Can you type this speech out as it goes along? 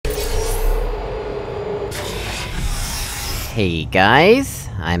Hey guys,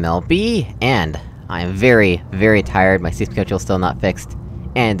 I'm LB, and I'm very, very tired, my sleep schedule's still not fixed.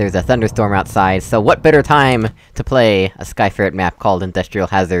 And there's a thunderstorm outside, so what better time to play a Skyferret map called Industrial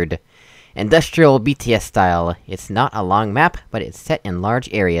Hazard? Industrial BTS style. It's not a long map, but it's set in large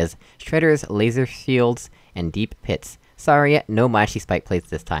areas, shredders, laser shields, and deep pits. Sorry, no Mashi Spike plates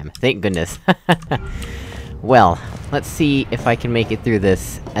this time. Thank goodness. Well, let's see if I can make it through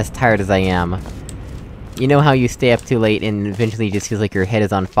this, as tired as I am. You know how you stay up too late and eventually it just feels like your head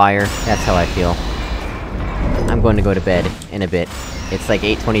is on fire? That's how I feel. I'm going to go to bed in a bit. It's like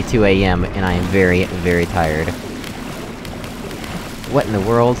 8:22 AM, and I am very, very tired. What in the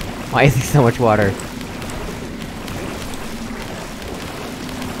world? Why is there so much water?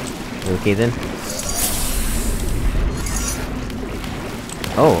 Okay then.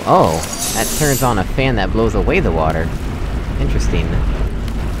 Oh, that turns on a fan that blows away the water. Interesting.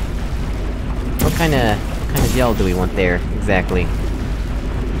 What kind of gel do we want there, exactly?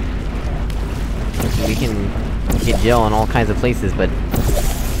 We can get gel in all kinds of places, but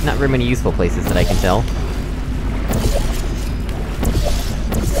not very many useful places that I can tell.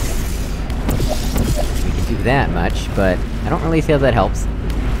 We can do that much, but I don't really see how that helps.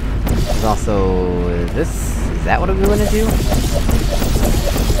 There's also... this... is that what we want to do?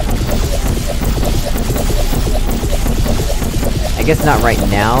 I guess not right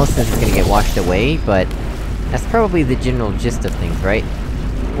now, since it's gonna get washed away, but... that's probably the general gist of things, right?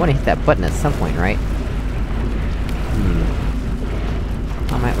 I wanna hit that button at some point, right?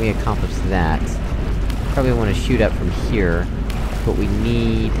 How might we accomplish that? Probably wanna shoot up from here, but we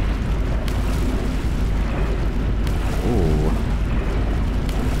need... ooh...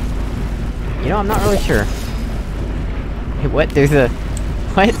 you know, I'm not really sure. Hey, what? There's a...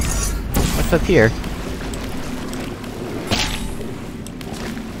 what? What's up here?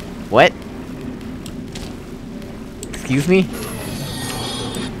 What? Excuse me?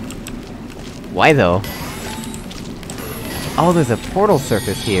 Why though? Oh, there's a portal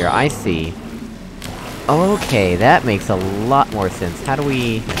surface here, I see. Okay, that makes a lot more sense. How do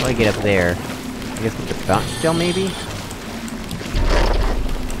I get up there? I guess with the bounce gel, maybe?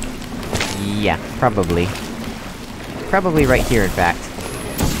 Yeah, probably. Probably right here, in fact.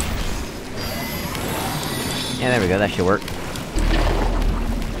 Yeah, there we go, that should work.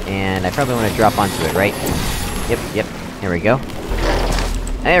 And I probably wanna drop onto it, right? Yep, here we go.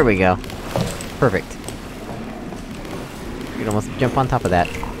 There we go! Perfect. You can almost jump on top of that.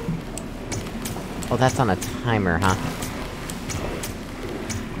 Oh, that's on a timer, huh?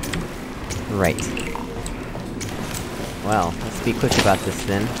 Right. Well, let's be quick about this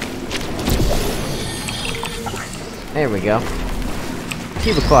then. There we go.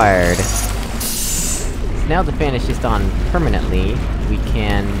 Cube acquired! So now the fan is just on permanently, we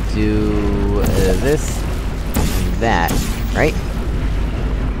can do... this... and that, right?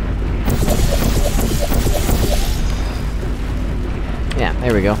 Yeah,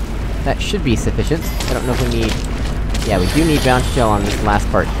 there we go. That should be sufficient. I don't know if we need... yeah, we do need bounce gel on this last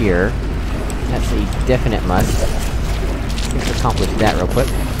part here. That's a definite must. Let's accomplish that real quick.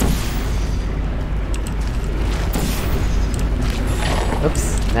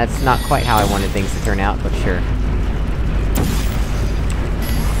 Oops, that's not quite how I wanted things to turn out, but sure.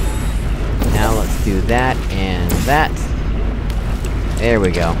 Now let's do that, and that. There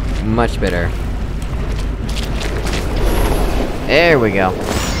we go. Much better. There we go.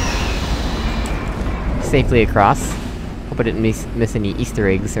 Safely across. Hope I didn't miss any Easter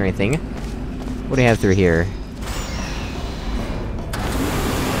eggs or anything. What do we have through here?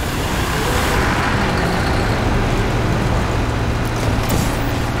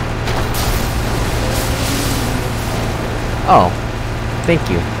 Oh. Thank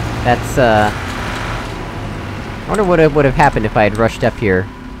you. That's, I wonder what would have happened if I had rushed up here.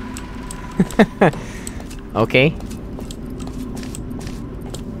 Okay.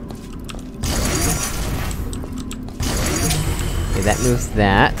 Okay, that moves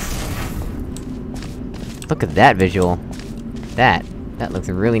that. Look at that visual. That looks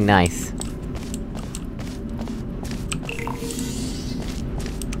really nice.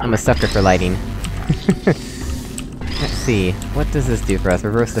 I'm a sucker for lighting. Let's see, what does this do for us?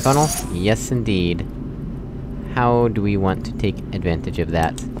 Reverse the funnel? Yes, indeed. How do we want to take advantage of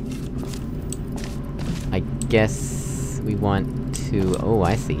that? I guess... we want to... oh,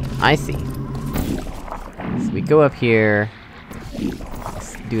 I see. I see! So we go up here...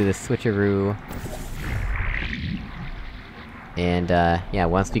 let's do the switcheroo... and, yeah,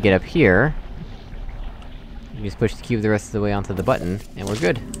 once we get up here... we just push the cube the rest of the way onto the button, and we're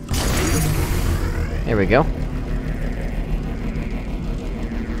good. There we go.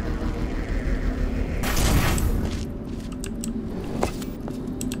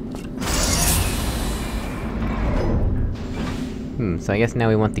 so I guess now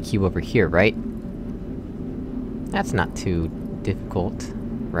we want the cube over here, right? That's not too difficult,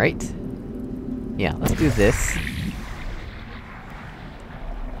 right? Yeah, let's do this.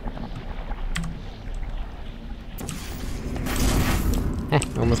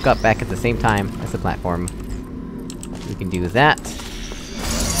 Almost got back at the same time as the platform. We can do that.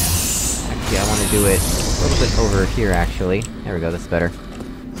 Actually, I wanna do it a little bit over here, actually. There we go, that's better.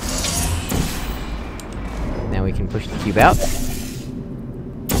 Now we can push the cube out.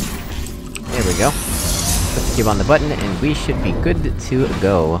 There we go. Put the cube on the button, and we should be good to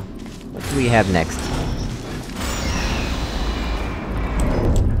go. What do we have next?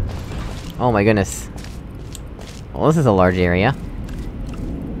 Oh my goodness. Well, this is a large area.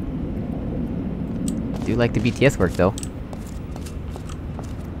 I do like the BTS work, though.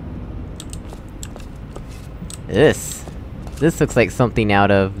 This looks like something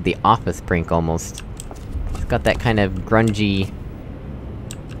out of The Office prank, almost. It's got that kind of grungy...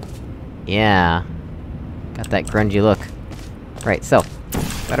 Yeah. Got that grungy look. Right, so.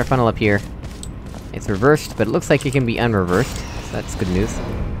 Got our funnel up here. It's reversed, but it looks like it can be unreversed, so that's good news.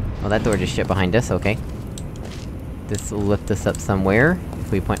 Oh, that door just shut behind us, okay. This will lift us up somewhere,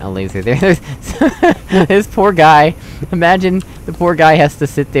 if we point a laser there. There's this poor guy! Imagine the poor guy has to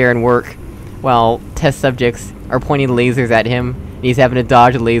sit there and work, while test subjects are pointing lasers at him, and he's having to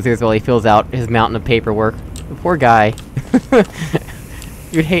dodge lasers while he fills out his mountain of paperwork. The poor guy.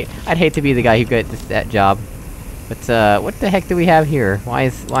 I'd hate to be the guy who got that job. But, what the heck do we have here? Why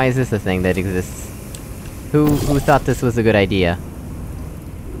is this a thing that exists? Who thought this was a good idea?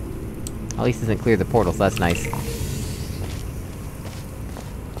 At least it doesn't clear the portal, so that's nice.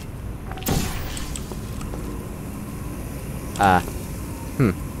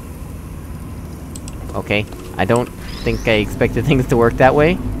 Okay. I don't think I expected things to work that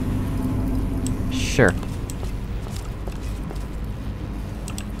way. Sure.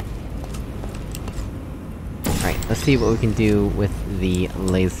 Right, let's see what we can do with the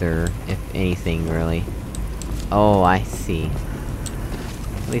laser, if anything, really. Oh, I see.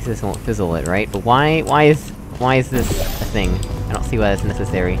 At least this won't fizzle it, right? But why is this a thing? I don't see why that's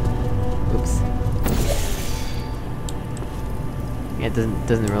necessary. Oops. Yeah, it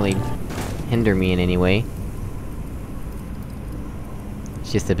doesn't really hinder me in any way.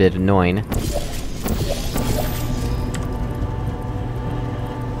 It's just a bit annoying.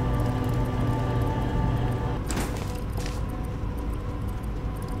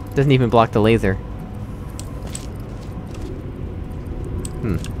 Doesn't even block the laser.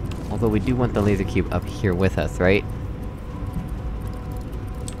 Although we do want the laser cube up here with us, right?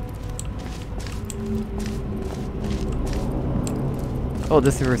 Oh,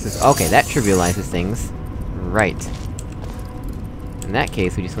 this reverses- okay, that trivializes things. Right. In that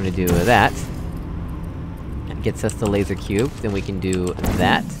case, we just wanna do that. That gets us the laser cube, then we can do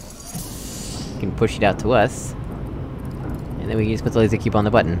that. We can push it out to us. And then we can just put the laser cube on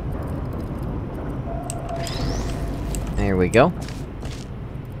the button. There we go.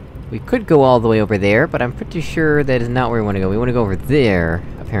 We could go all the way over there, but I'm pretty sure that is not where we wanna go. We wanna go over there,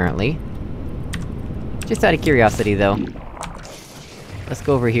 apparently. Just out of curiosity, though. Let's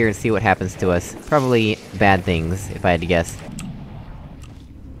go over here and see what happens to us. Probably bad things, if I had to guess.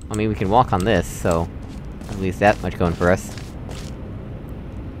 I mean, we can walk on this, so... at least that much going for us.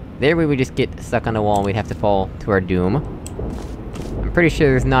 There we would just get stuck on a wall and we'd have to fall to our doom. I'm pretty sure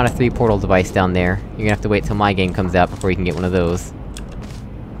there's not a 3-portal device down there. You're gonna have to wait till my game comes out before you can get one of those.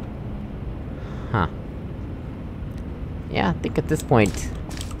 Huh. Yeah, I think at this point...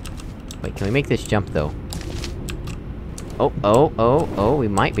 Wait, can we make this jump, though? Oh, we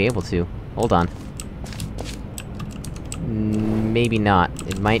might be able to. Hold on. Maybe not.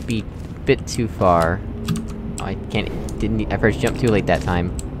 It might be a bit too far. Oh, I first jumped too late that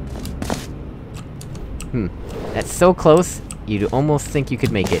time. That's so close, you'd almost think you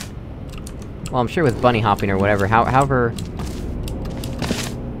could make it. Well, I'm sure with bunny hopping or whatever, however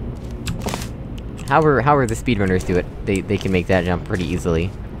the speedrunners do it, they can make that jump pretty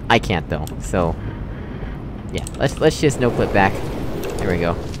easily. I can't, though, so... yeah, let's just no-clip back. There we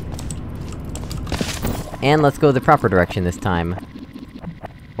go. And let's go the proper direction this time.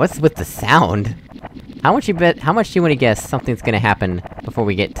 What's with the sound? How much do you wanna guess something's gonna happen before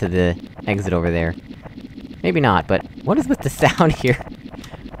we get to the exit over there? Maybe not, but what is with the sound here?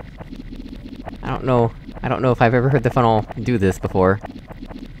 I don't know if I've ever heard the funnel do this before.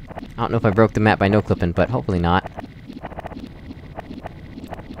 I don't know if I broke the map by no-clipping, but hopefully not.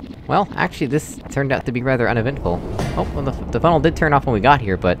 Well, actually this turned out to be rather uneventful. Oh, well the funnel did turn off when we got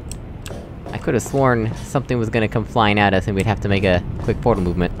here, but... I could've sworn something was gonna come flying at us and we'd have to make a quick portal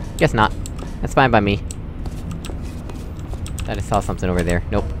movement. Guess not. That's fine by me. Thought I saw something over there.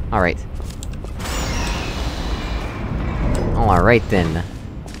 Nope. Alright. Alright then.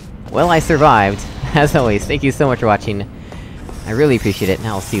 Well, I survived. As always, thank you so much for watching. I really appreciate it, and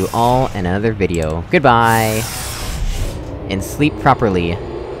I'll see you all in another video. Goodbye! And sleep properly.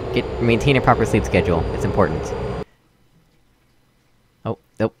 Maintain a proper sleep schedule, it's important. Oh,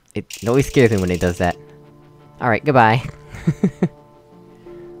 nope, it always scares me when it does that. Alright, goodbye.